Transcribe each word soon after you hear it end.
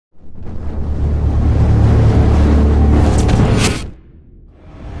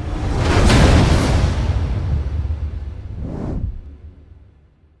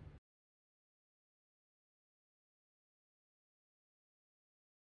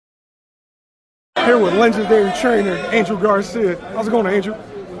Here with legendary trainer Angel Garcia. How's it going, Angel?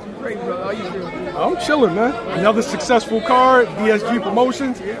 Great, brother. How you feeling? I'm chilling, man. Another successful card, DSG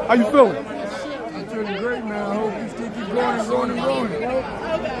Promotions. How you feeling? I'm feeling great, man. I hope we still keep going and growing and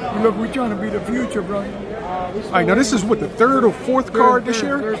growing. Look, we're trying to be the future, brother. All right, now this is what, the third or fourth card this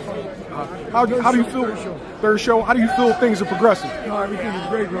year? How do you feel? Third show. How do you feel things are progressing? No, everything is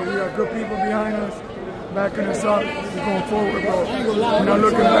great, bro. We got good people behind us, backing us up. We're going forward, bro. We're not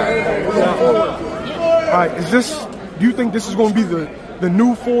looking back. We're going forward. All right, do you think this is going to be the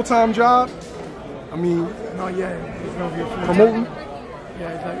new full-time job? I mean, not yet. It's going to be a full-time. Promoting?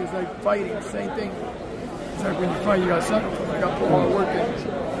 Yeah, it's like fighting, same thing. It's like when you fight, you got to settle for it. You got to put hard work in. It's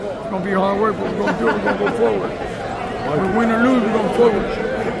going to be hard work, but we're going to do it. We're going to go forward. We win or lose, we're going forward.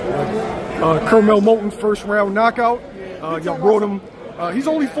 Curmel Moton, first round knockout. Y'all brought him. He's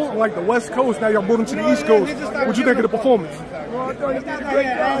only fought like the West Coast. Now y'all brought him to the East Coast. What'd you think of the performance? Well, I thought he did a great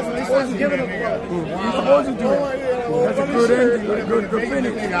job. He's supposed to do it. That's a good ending, a good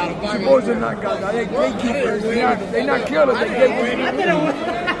finish. He's supposed to knock out. Now they gatekeepers. They're not killers. They gatekeepers.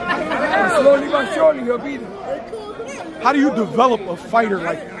 Slowly but surely, he'll be there. How do you develop a fighter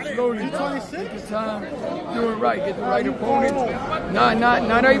like that? Slowly, take your time, do it right, get the right opponents.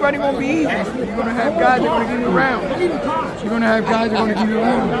 Not everybody gonna be easy. You're gonna have guys that are gonna give you around. You're gonna have guys that are gonna give you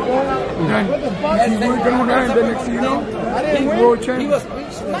around. Then you keep working on that, and then next thing you know, world champion.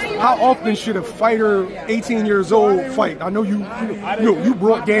 How often should a fighter 18 years old fight? I know you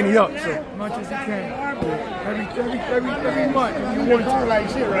brought Danny up. So. As much as you can. Every month, if you want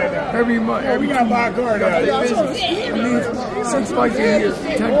to. Every month, every 2 months. At least 6 fights a year,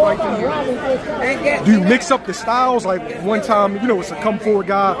 10 fights a year. Do you mix up the styles? Like one time, it's a come forward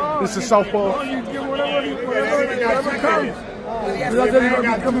guy, it's a southpaw. You get whatever comes. Because I said you're going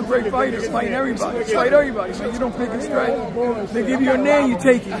to become a great fighter, fighting everybody. Fight everybody, so you don't pick a strike. They give you a name, you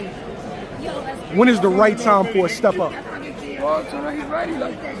take it. When is the right time for a step up? Well, so he's ready.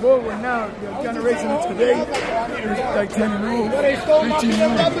 Like, forward now, the generation of today is like 10 and 0, 15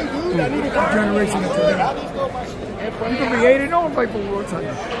 and 0. The generation of today. You can be 8 and 0 and fight for world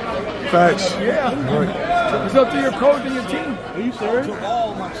title. Facts. Yeah. Right. It's up to your coach and your team. Are you serious?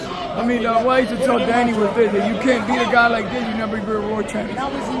 I mean, what I used to tell Danny was this, that you can't beat a guy like this, you never be a world champion.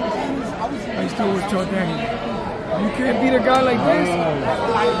 I used to always tell Danny, you can't beat a guy like this.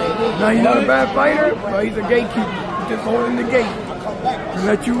 Now, he's not a bad fighter, but he's a gatekeeper. He's just holding the gate to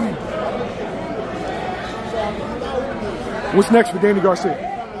let you in. What's next for Danny Garcia?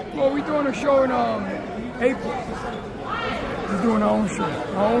 Well, we're doing a show in April. We're doing our own show.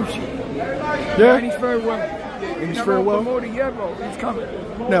 Yeah. And he's very well. He's very well. Yeah, bro. He's coming.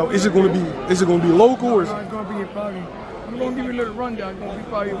 Now, is it going to be local or? No, it's going to be probably. I'm going to give you a little rundown.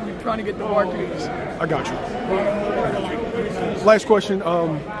 We're trying to get the Barclays. I got you. Last question.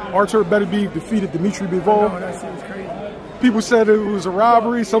 Artur Beterbiev defeated Dmitry Bivol. No, that shit was crazy. People said it was a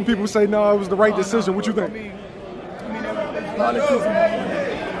robbery. Some people say no, it was the right decision. What you think? I mean, politics.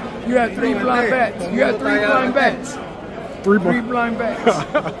 You had 3 blind bats. You had 3 blind bats. 3 blind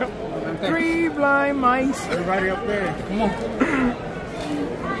bats. 3 blind mice. Everybody up there. Come on.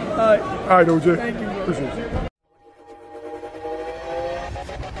 All right, OJ. Thank you. Appreciate you.